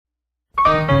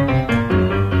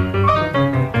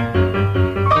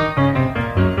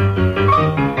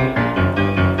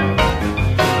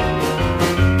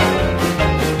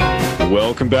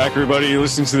back, everybody. You're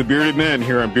listening to The Bearded Men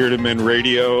here on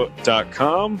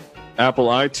beardedmenradio.com, Apple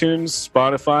iTunes,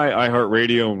 Spotify,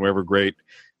 iHeartRadio, and wherever great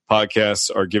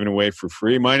podcasts are given away for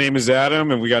free. My name is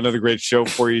Adam, and we got another great show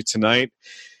for you tonight.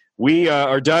 We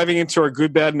are diving into our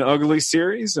Good, Bad, and Ugly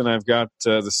series, and I've got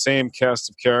the same cast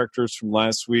of characters from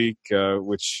last week,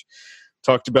 which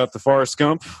talked about the Forrest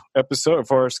Gump episode of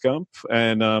Forrest Gump,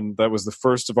 and that was the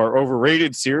first of our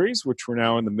overrated series, which we're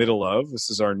now in the middle of. This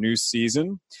is our new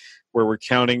season, where we're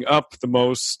counting up the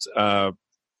most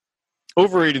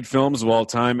overrated films of all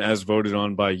time as voted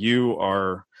on by you,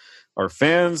 our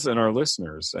fans and our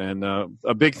listeners. And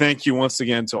a big thank you once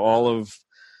again to all of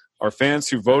our fans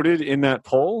who voted in that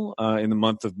poll in the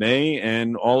month of May,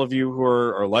 and all of you who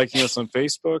are liking us on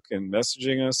Facebook and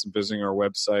messaging us and visiting our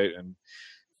website and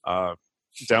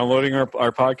downloading our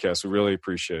podcast. We really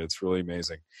appreciate it. It's really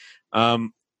amazing.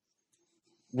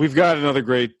 We've got another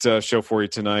great show for you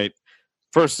tonight.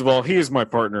 First of all, he is my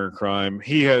partner in crime.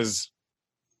 He has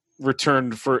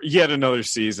returned for yet another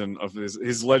season of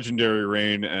his legendary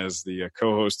reign as the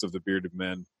co-host of The Bearded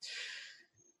Men.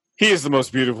 He is the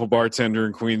most beautiful bartender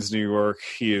in Queens, New York.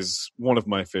 He is one of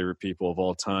my favorite people of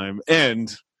all time.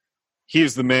 And he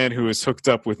is the man who is hooked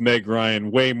up with Meg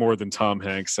Ryan way more than Tom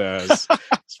Hanks has.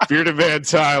 Bearded Man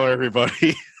Tyler,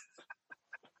 everybody.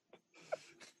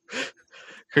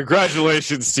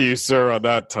 Congratulations to you, sir, on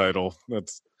that title.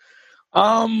 That's...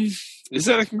 is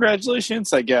that a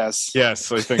congratulations? I guess.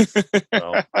 Yes, I think.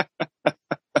 Well,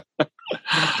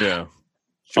 yeah,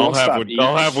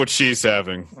 I'll have what she's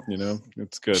having. You know,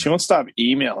 it's good. She won't stop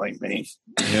emailing me.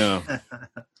 Yeah.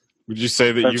 Would you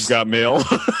say that you've got mail?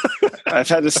 I've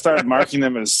had to start marking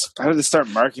them as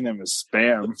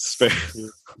spam.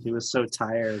 He was so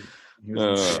tired. He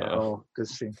was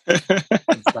because she.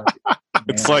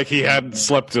 It's like he hadn't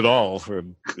slept at all.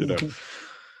 And, you know.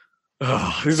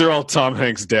 Oh, these are all Tom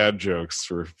Hanks dad jokes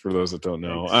for those that don't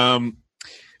know.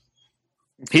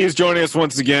 He is joining us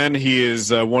once again. He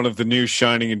is one of the new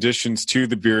shining additions to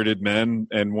the Bearded Men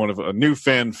and one of a new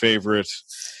fan favorite.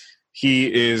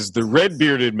 He is the Red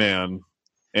Bearded Man,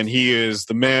 and he is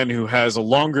the man who has a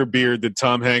longer beard than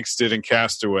Tom Hanks did in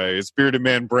Castaway. It's Bearded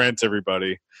Man Brent,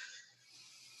 everybody.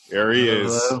 There he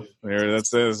is. There,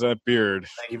 that's that beard.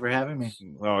 Thank you for having me.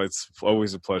 Oh, it's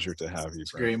always a pleasure to have you.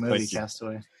 It's a great movie,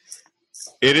 Castaway.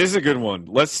 It is a good one.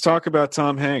 Let's talk about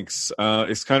Tom Hanks.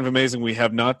 It's kind of amazing we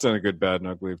have not done a Good, Bad, and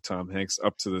Ugly of Tom Hanks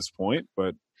up to this point,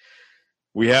 but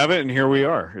we have it, and here we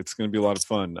are. It's going to be a lot of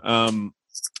fun.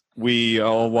 We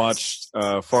all watched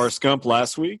Forrest Gump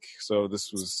last week, so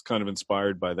this was kind of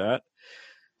inspired by that.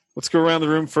 Let's go around the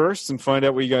room first and find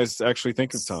out what you guys actually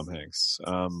think of Tom Hanks.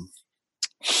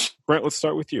 Brent, let's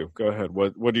start with you. Go ahead.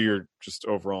 What are your just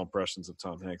overall impressions of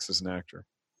Tom Hanks as an actor?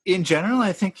 In general,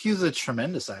 I think he's a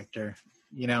tremendous actor.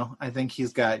 You know, I think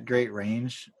he's got great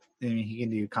range. I mean, he can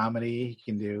do comedy. He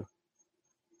can do,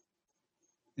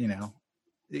 you know,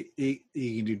 he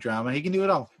can do drama. He can do it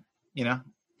all. You know,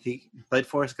 he played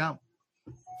Forrest Gump.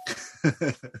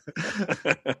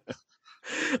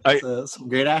 Some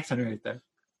great acting right there.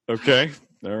 Okay.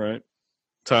 All right.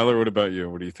 Tyler, what about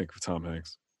you? What do you think of Tom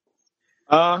Hanks?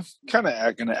 Kind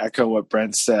of going to echo what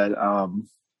Brent said.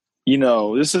 You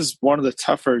know, this is one of the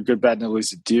tougher Good, Bad, and Uglies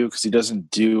to do because he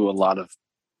doesn't do a lot of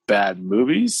bad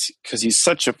movies because he's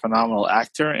such a phenomenal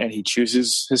actor and he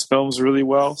chooses his films really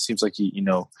well. Seems like he, you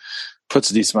know,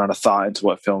 puts a decent amount of thought into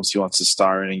what films he wants to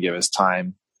star in and give his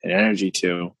time and energy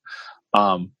to.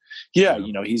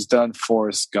 You know, he's done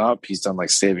Forrest Gump. He's done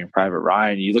like Saving Private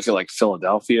Ryan. You look at like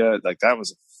Philadelphia, like that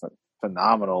was a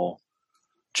phenomenal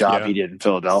job he did in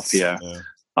Philadelphia.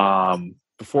 Yeah.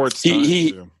 Before it's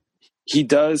time he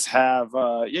does have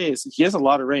he has a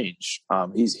lot of range.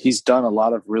 He's done a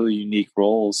lot of really unique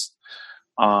roles,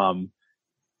 and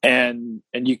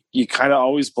you kind of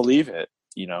always believe it,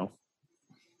 you know,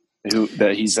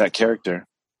 that he's that character.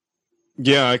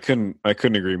 Yeah, I couldn't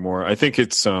agree more. I think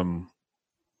it's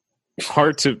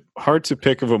hard to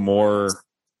pick of a more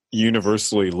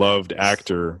universally loved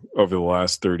actor over the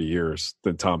last 30 years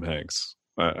than Tom Hanks.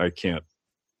 I can't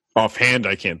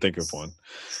think of one.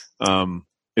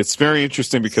 It's very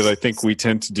interesting because I think we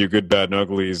tend to do Good, Bad, and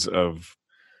Uglies of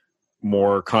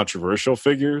more controversial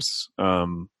figures.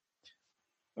 The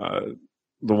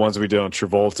ones we did on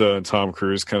Travolta and Tom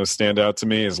Cruise kind of stand out to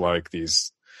me as like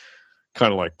these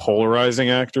kind of like polarizing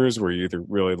actors where you either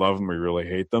really love them or you really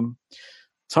hate them.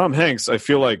 Tom Hanks, I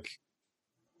feel like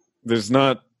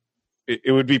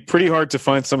it would be pretty hard to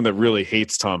find someone that really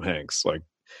hates Tom Hanks. Like,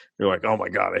 you're like, oh my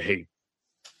God, I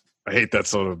hate that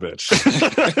son of a bitch.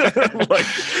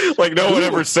 like no one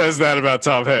ever says that about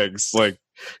Tom Hanks. Like,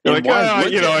 you're like, I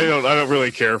don't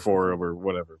really care for him or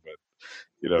whatever. But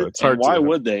It's hard. Why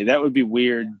would they? That would be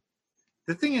weird.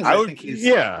 The thing is, I think he's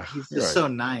just right. so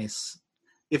nice.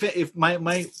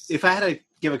 If I had to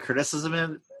give a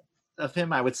criticism of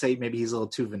him, I would say maybe he's a little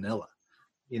too vanilla,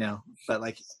 But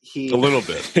like a little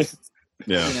bit,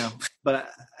 yeah.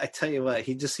 But I tell you what,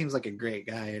 he just seems like a great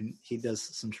guy, and he does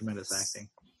some tremendous acting.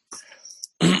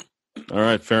 All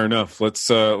right, fair enough. Let's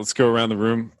go around the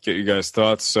room, get you guys'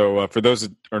 thoughts. So, for those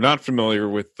that are not familiar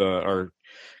with our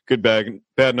good, bad,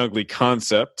 and ugly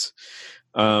concept,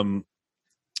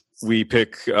 we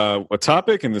pick a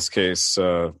topic. In this case,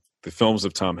 the films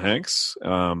of Tom Hanks,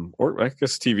 or I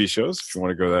guess TV shows, if you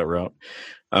want to go that route.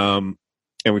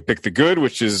 And we pick the good,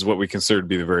 which is what we consider to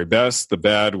be the very best. The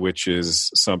bad, which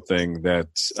is something that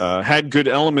had good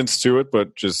elements to it,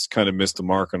 but just kind of missed the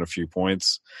mark on a few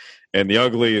points. And the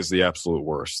ugly is the absolute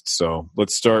worst. So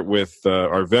let's start with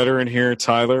our veteran here,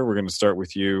 Tyler. We're going to start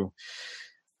with you.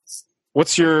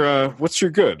 What's your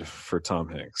good for Tom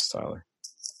Hanks, Tyler?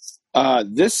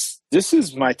 This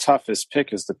is my toughest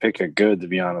pick, is to pick a good, to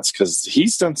be honest, because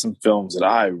he's done some films that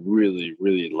I really,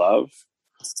 really love.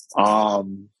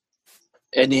 And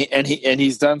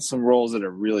he's done some roles that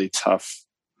are really tough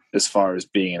as far as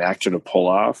being an actor to pull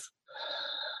off.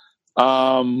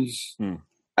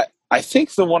 I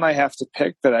think the one I have to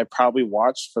pick that I probably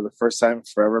watched for the first time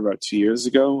forever about 2 years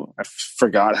ago, I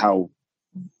forgot how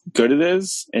good it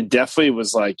is, and definitely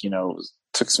was like,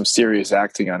 took some serious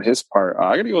acting on his part.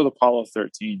 I got to go with Apollo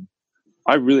 13.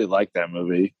 I really like that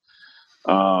movie.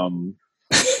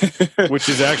 Which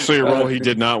is actually a role he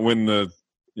did not win the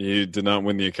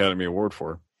Academy Award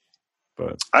for.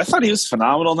 But I thought he was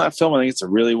phenomenal in that film. I think it's a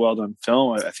really well done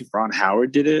film. I think Ron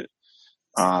Howard did it.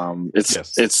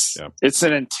 It's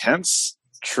an intense,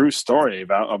 true story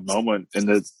about a moment in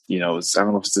the, I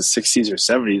don't know if it's the 60s or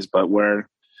 70s, but where,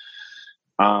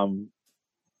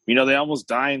 they almost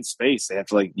die in space. They have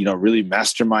to really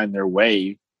mastermind their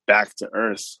way back to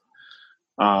Earth.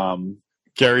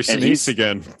 Gary Sinise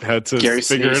again had to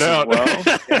figure it out. Well.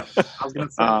 Yeah. I was gonna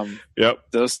say.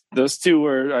 Yep. Those two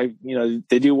were,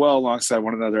 they do well alongside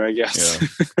one another, I guess. Yeah,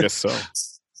 I guess so.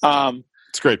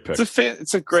 It's a great pick.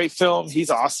 It's a great film. He's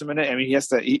awesome in it. I mean, he has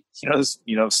to,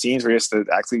 scenes where he has to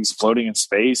act like he's floating in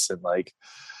space and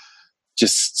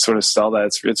just sort of sell that.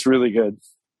 It's really good.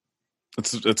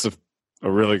 It's a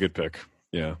really good pick.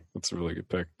 Yeah, that's a really good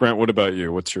pick. Brent, what about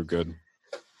you? What's your good?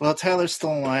 Well, Tyler's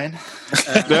still in line.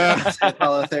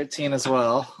 Apollo 13 as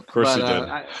well. Of course you did.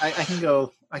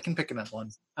 I can pick another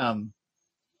one.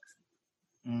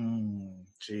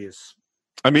 Jeez.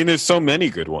 I mean, there's so many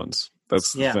good ones.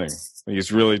 That's the thing.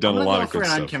 He's really done a lot of good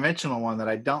stuff. An unconventional one that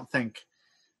I don't think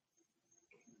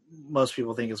most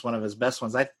people think is one of his best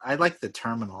ones. I like The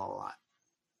Terminal a lot.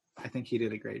 I think he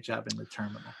did a great job in The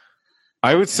Terminal.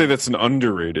 I would say that's an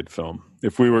underrated film.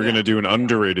 If we were going to do an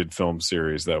underrated film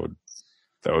series, that would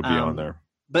be on there.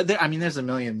 But there's a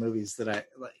million movies that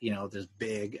there's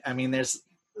Big. I mean, there's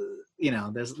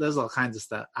all kinds of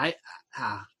stuff.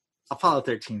 Apollo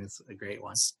 13 is a great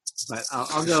one, but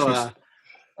I'll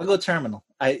go Terminal.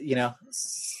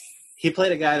 He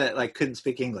played a guy that couldn't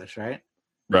speak English, right?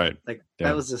 Right.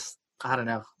 That was just, I don't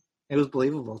know. It was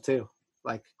believable too.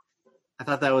 I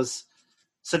thought that was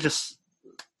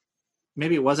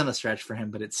maybe it wasn't a stretch for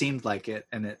him, but it seemed like it,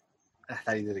 and I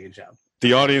thought he did a good job.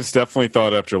 The audience definitely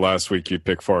thought after last week you'd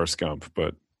pick Forrest Gump,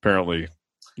 but apparently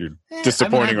you're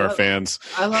disappointing our fans.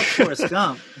 I love Forrest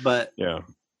Gump, but yeah,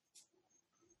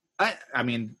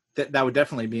 that would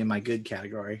definitely be in my good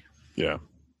category. Yeah,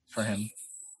 for him.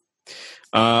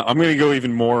 I'm going to go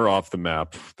even more off the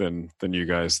map than you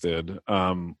guys did.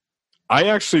 I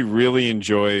actually really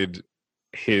enjoyed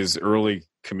his early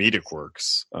comedic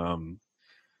works.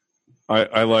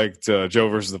 I liked Joe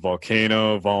versus the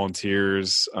Volcano,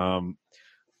 Volunteers.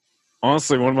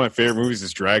 Honestly, one of my favorite movies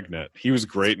is Dragnet. He was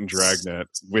great in Dragnet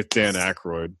with Dan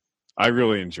Aykroyd. I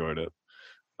really enjoyed it.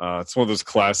 It's one of those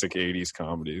classic 80s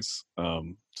comedies.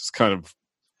 Just kind of,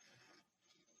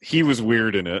 he was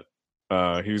weird in it.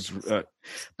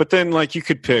 But then you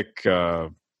could pick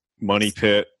Money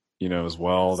Pit, as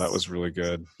well. That was really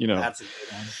good. That's a good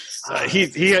one.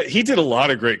 He did a lot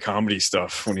of great comedy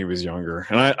stuff when he was younger,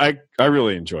 and I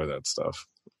really enjoy that stuff.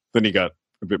 Then he got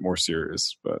a bit more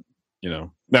serious, but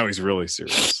now he's really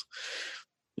serious.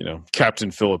 Captain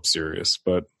Phillips serious.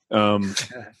 But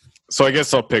so I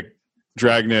guess I'll pick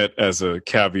Dragnet as a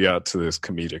caveat to this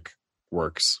comedic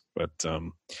works. But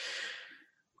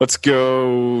let's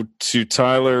go to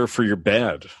Tyler for your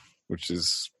bad, which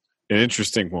is an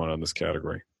interesting one on this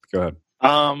category. Go ahead.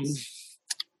 I'm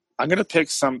going to pick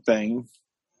something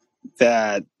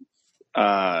that,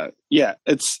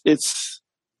 it's.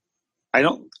 I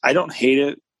don't hate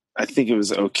it. I think it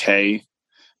was okay.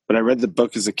 but I read the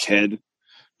book as a kid.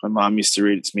 My mom used to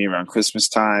read it to me around Christmas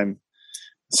time.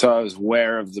 So I was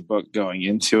aware of the book going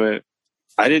into it.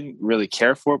 I didn't really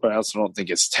care for it, but I also don't think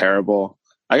it's terrible.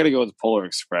 I got to go with Polar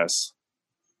Express.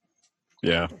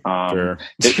 Yeah, fair.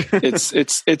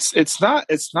 It's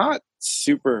not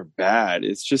super bad.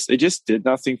 It just did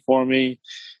nothing for me,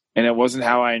 and it wasn't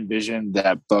how I envisioned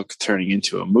that book turning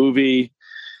into a movie.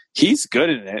 He's good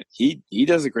in it. He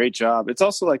does a great job. It's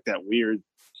also like that weird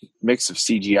mix of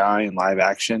CGI and live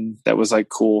action that was like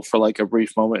cool for like a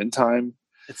brief moment in time.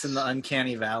 It's in the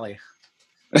uncanny valley.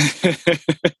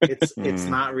 It's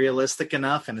not realistic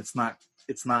enough, and it's not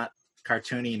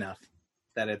cartoony enough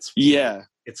that it's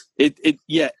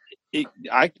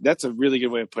that's a really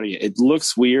good way of putting it. It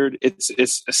looks weird. It's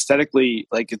aesthetically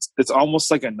like it's almost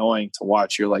like annoying to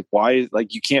watch. You're like, why?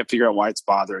 Like you can't figure out why it's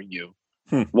bothering you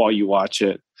while you watch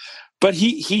it. But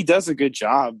he does a good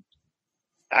job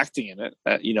acting in it,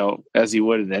 as he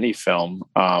would in any film.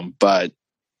 But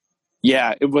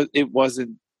yeah, it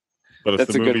wasn't. But if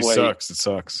the movie sucks, it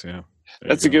sucks. Yeah.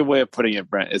 That's a good way of putting it,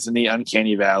 Brent. It's in the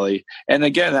uncanny valley. And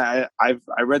again, I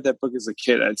read that book as a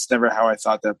kid. It's never how I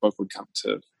thought that book would come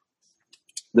to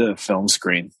the film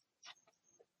screen.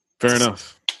 Fair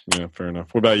enough. Yeah, fair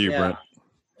enough. What about you, Brent?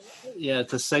 Yeah,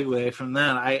 to segue from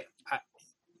that,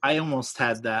 I almost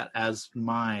had that as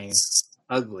my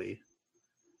ugly.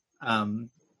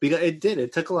 Because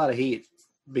it took a lot of heat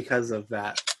because of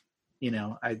that.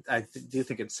 I do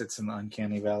think it sits in the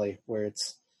uncanny valley where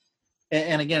it's,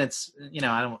 and again, it's,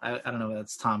 I don't know that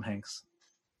it's Tom Hanks'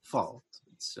 fault.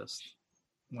 It's just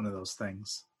one of those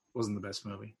things. It wasn't the best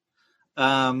movie.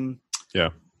 Yeah.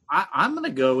 I'm going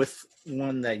to go with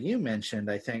one that you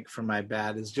mentioned, I think, for my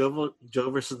bad, is Joe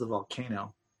versus the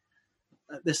Volcano.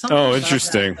 There's something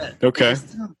interesting. Okay.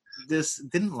 This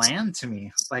didn't land to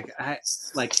me.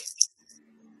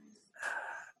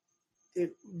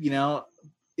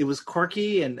 It was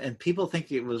quirky and people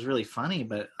think it was really funny,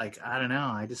 but like, I don't know.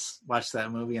 I just watched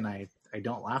that movie and I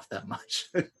don't laugh that much,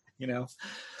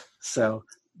 So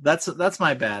that's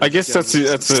my bad. I guess that's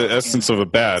the essence of a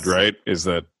bad, right? Is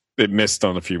that it missed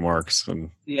on a few marks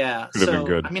and could have been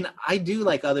good. I mean, I do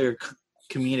like other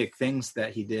comedic things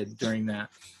that he did during that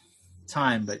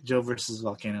time, but Joe versus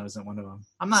Volcano isn't one of them.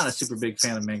 I'm not a super big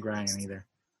fan of Meg Ryan either.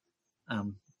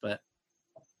 But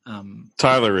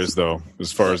Tyler is, though,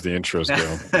 as far as the intros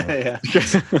go. Yeah.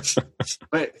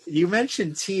 But you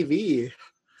mentioned TV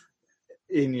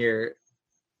in the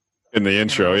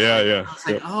intro. Yeah. I was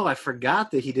like, oh, I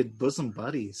forgot that he did Bosom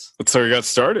Buddies. That's how he got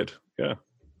started. Yeah.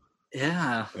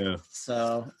 Yeah.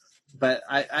 So, but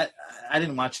I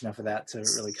didn't watch enough of that to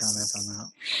really comment on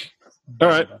that. All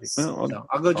right. Well,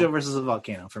 I'll go Joe versus a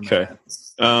Volcano for me. Okay.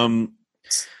 I'm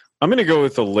going to go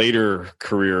with a later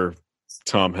career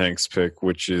Tom Hanks pick,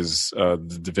 which is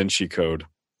the Da Vinci Code,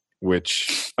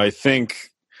 which I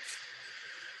think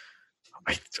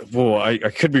I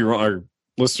could be wrong. Our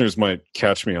listeners might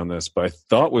catch me on this, but I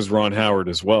thought was Ron Howard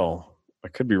as well. I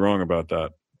could be wrong about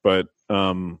that, but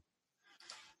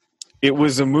it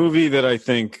was a movie that I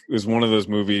think was one of those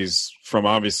movies from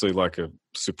obviously like a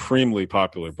supremely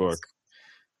popular book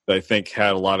that I think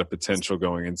had a lot of potential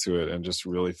going into it and just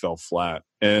really fell flat.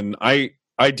 And I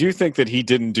do think that he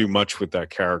didn't do much with that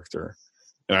character.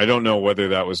 And I don't know whether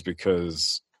that was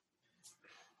because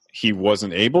he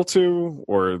wasn't able to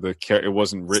or it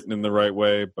wasn't written in the right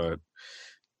way, but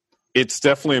it's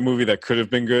definitely a movie that could have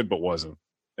been good but wasn't.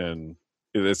 And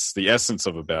it's the essence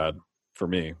of a bad for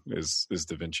me is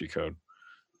Da Vinci Code.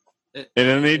 And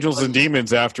then Angels and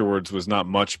Demons afterwards was not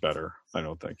much better, I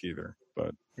don't think either.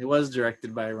 But it was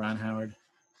directed by Ron Howard.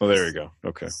 Well, there you go.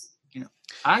 Okay. Yeah.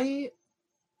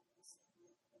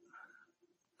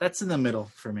 That's in the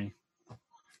middle for me.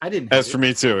 I didn't. As for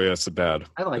me too, yeah, it's a bad.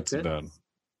 I liked it. Bad.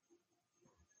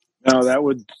 No,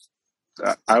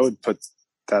 I would put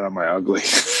that on my ugly.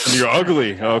 You're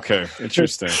ugly. Okay,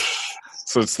 interesting.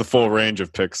 So it's the full range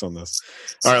of picks on this.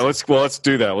 All right, let's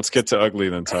do that. Let's get to ugly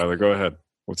then, Tyler. Go ahead.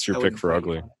 What's your pick for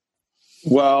ugly?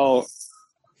 Well,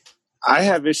 I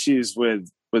have issues with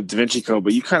Da Vinci Code,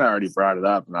 but you kind of already brought it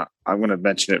up, and I'm going to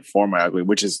mention it for my ugly,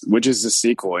 which is the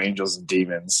sequel, Angels and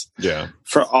Demons. Yeah.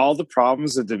 For all the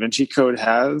problems that Da Vinci Code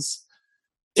has,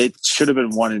 it should have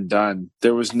been one and done.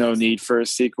 There was no need for a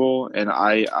sequel, and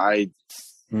I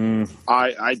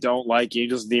don't like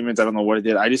Angels and Demons. I don't know what it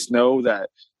did. I just know that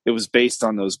it was based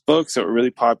on those books that were really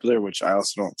popular, which I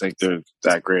also don't think they're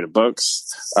that great of books.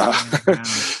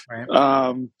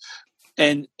 Right.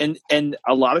 And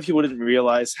a lot of people didn't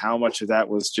realize how much of that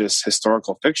was just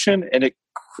historical fiction, and it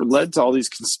led to all these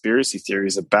conspiracy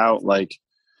theories about like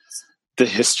the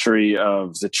history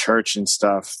of the church and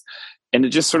stuff, and it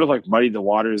just sort of like muddied the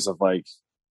waters of like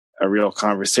a real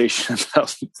conversation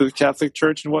about the Catholic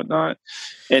Church and whatnot.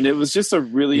 And it was just a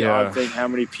really odd thing how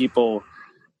many people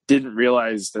didn't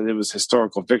realize that it was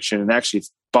historical fiction and actually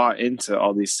bought into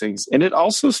all these things. And it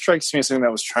also strikes me as something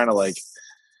that was trying to like,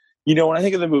 you know, when I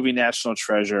think of the movie National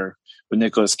Treasure with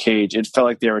Nicolas Cage, it felt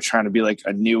like they were trying to be like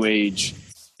a new age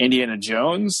Indiana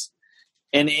Jones.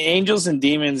 And Angels and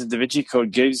Demons and Da Vinci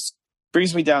Code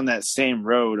brings me down that same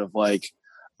road of like,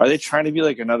 are they trying to be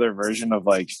like another version of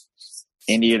like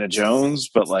Indiana Jones,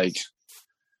 but like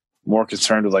more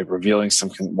concerned with like revealing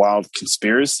some wild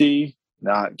conspiracy,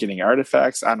 not getting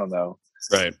artifacts? I don't know.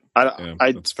 Right.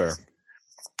 That's fair.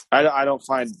 I don't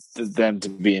find them to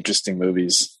be interesting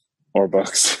movies or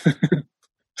books.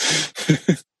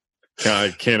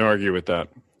 I can't argue with that.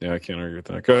 Yeah, I can't argue with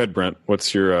that. Go ahead, Brent.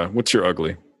 What's your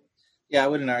ugly? Yeah, I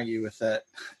wouldn't argue with that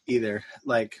either.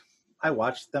 Like, I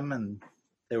watched them and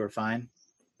they were fine,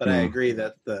 but I agree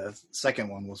that the second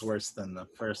one was worse than the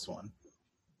first one.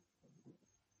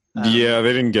 Yeah,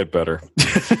 they didn't get better.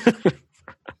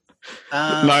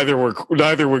 Neither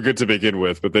were good to begin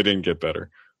with, but they didn't get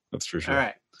better. That's for sure. All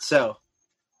right. So,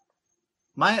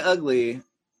 my ugly,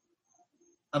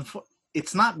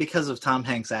 it's not because of Tom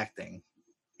Hanks' acting.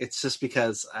 It's just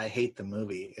because I hate the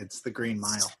movie. It's The Green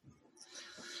Mile.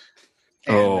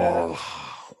 And,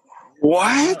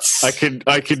 what? I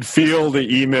could feel the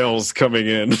emails coming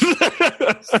in.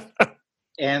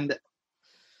 And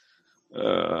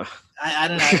I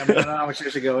don't know. I don't know how much I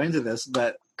should go into this,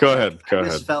 but go ahead. I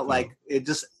just felt like it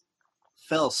just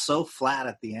fell so flat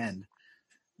at the end.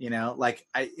 You know, like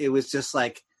it was just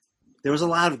like there was a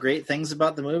lot of great things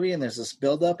about the movie, and there's this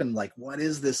buildup, and like, what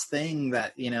is this thing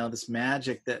that, you know, this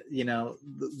magic that, you know,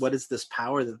 what is this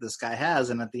power that this guy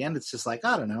has? And at the end, it's just like,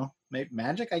 I don't know, maybe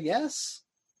magic, I guess.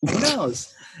 Who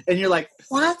knows? And you're like,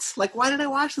 what? Like, why did I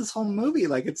watch this whole movie?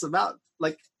 Like, it's about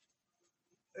like,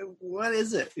 what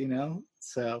is it? You know?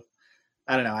 So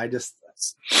I don't know. I just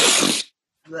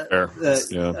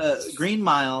Green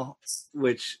Mile,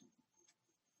 which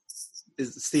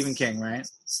is Stephen King, right?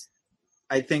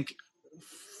 I think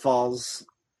falls,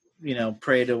 you know,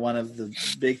 prey to one of the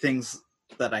big things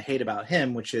that I hate about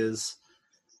him, which is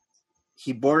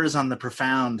he borders on the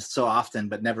profound so often,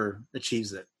 but never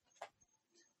achieves it.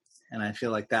 And I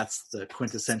feel like that's the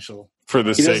quintessential for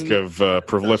the sake of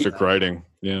prolific writing.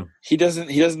 Yeah, he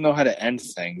doesn't know how to end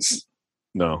things.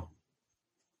 No.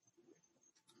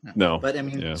 But I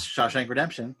mean, Shawshank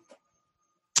Redemption,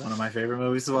 one of my favorite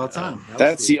movies of all time.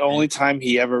 That's the only time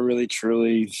he ever really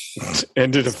truly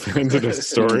ended a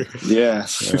story. Yeah.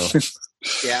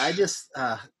 Yeah, I just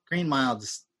Green Mile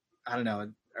just, I don't know, it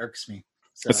irks me.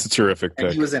 So, that's a terrific pick.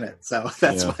 And he was in it, so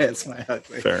that's why it's my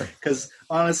ugly. Fair. Because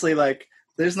honestly, like,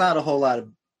 there's not a whole lot of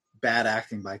bad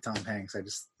acting by Tom Hanks.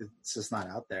 It's just not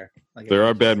out there. Like, there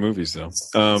are bad movies though.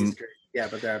 Yeah,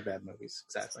 but there are bad movies.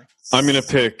 Exactly. I'm going to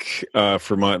pick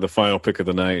for the final pick of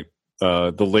the night,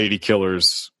 The Lady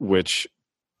Killers, which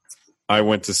I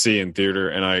went to see in theater,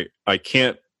 and I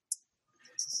can't.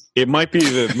 It might be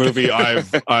the movie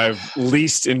I've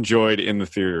least enjoyed in the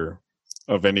theater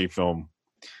of any film,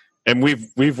 and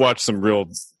we've watched some real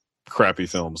crappy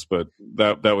films, but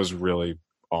that was really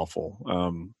awful.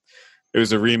 It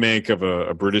was a remake of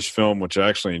a British film, which I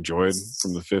actually enjoyed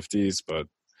from the 50s, but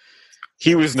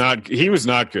he was not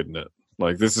good in it.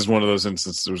 Like, this is one of those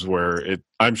instances where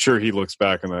I'm sure he looks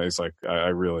back and he's like, I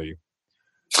really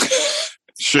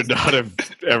should not have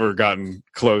ever gotten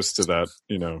close to that,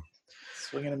 you know,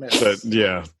 swing and a miss.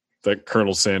 That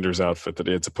Colonel Sanders outfit that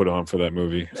he had to put on for that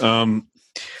movie. All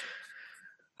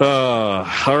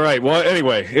right. Well,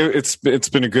 anyway, it's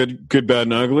been a good, bad,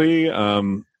 and ugly.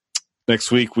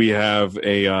 Next week we have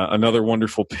another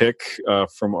wonderful pick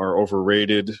from our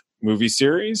overrated movie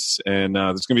series, and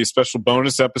there's going to be a special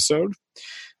bonus episode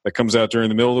that comes out during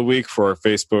the middle of the week for our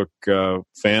Facebook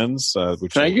fans.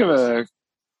 Can I give a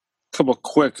couple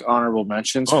quick honorable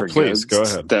mentions? Oh, please go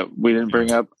ahead. That we didn't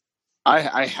bring up.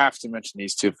 I have to mention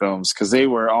these two films because they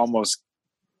were almost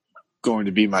going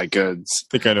to be my goods.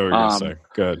 I think I know what you're going to say.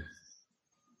 Go ahead.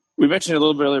 We mentioned a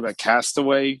little bit earlier about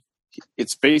Castaway.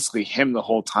 It's basically him the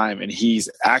whole time, and he's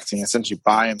acting essentially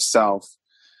by himself.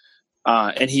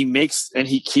 And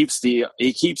he keeps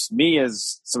me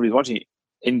as somebody watching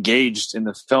engaged in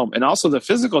the film, and also the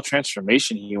physical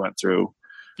transformation he went through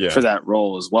for that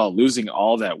role as well, losing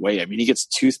all that weight. I mean, he gets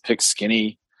toothpick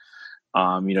skinny.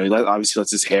 You know, he obviously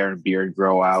lets his hair and beard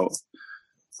grow out.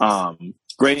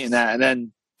 Great in that, and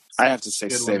then I have to say,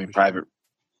 Saving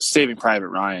Private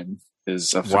Ryan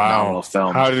is a phenomenal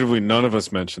film. How did none of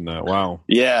us mention that? Wow.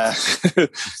 Yeah.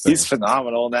 He's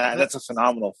phenomenal in that. That's a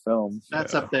phenomenal film.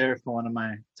 That's up there for one of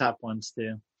my top ones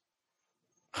too.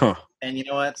 Huh. And you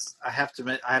know what? I have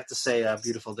to say a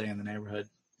Beautiful Day in the Neighborhood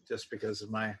just because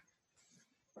of my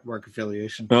work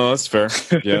affiliation. No, that's fair.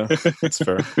 Yeah, that's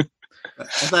fair.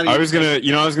 I was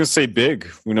gonna say Big.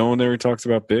 No one ever talks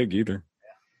about Big either.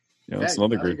 Yeah, it's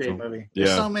another great film. movie. Yeah.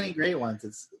 There's so many great ones.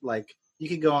 It's like you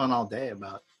could go on all day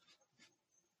about.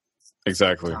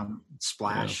 Exactly.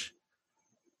 Splash.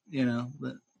 Yeah. You know.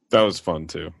 That was fun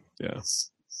too. Yeah.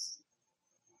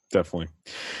 Definitely.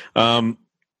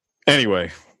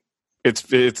 Anyway,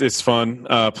 it's fun.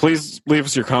 Please leave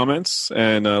us your comments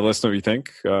and let us know what you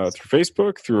think through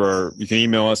Facebook. You can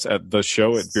email us at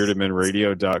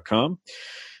theshow@beardedmenradio.com.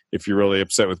 If you're really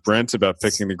upset with Brent about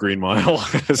picking the Green Mile,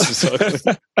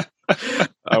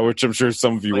 which I'm sure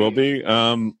some of you will be.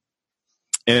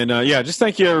 Just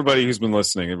thank you everybody who's been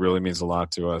listening. It really means a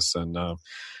lot to us. And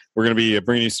we're going to be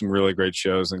bringing you some really great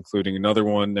shows, including another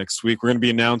one next week. We're going to be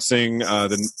announcing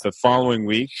the following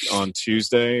week on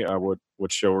Tuesday what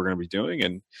show we're going to be doing.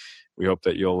 And we hope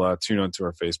that you'll tune onto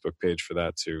our Facebook page for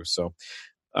that too. So,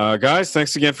 guys,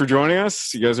 thanks again for joining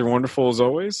us. You guys are wonderful as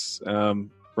always.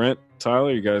 Brent,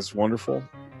 Tyler, you guys wonderful.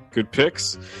 Good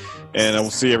picks. And I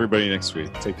will see everybody next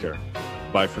week. Take care.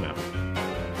 Bye for now.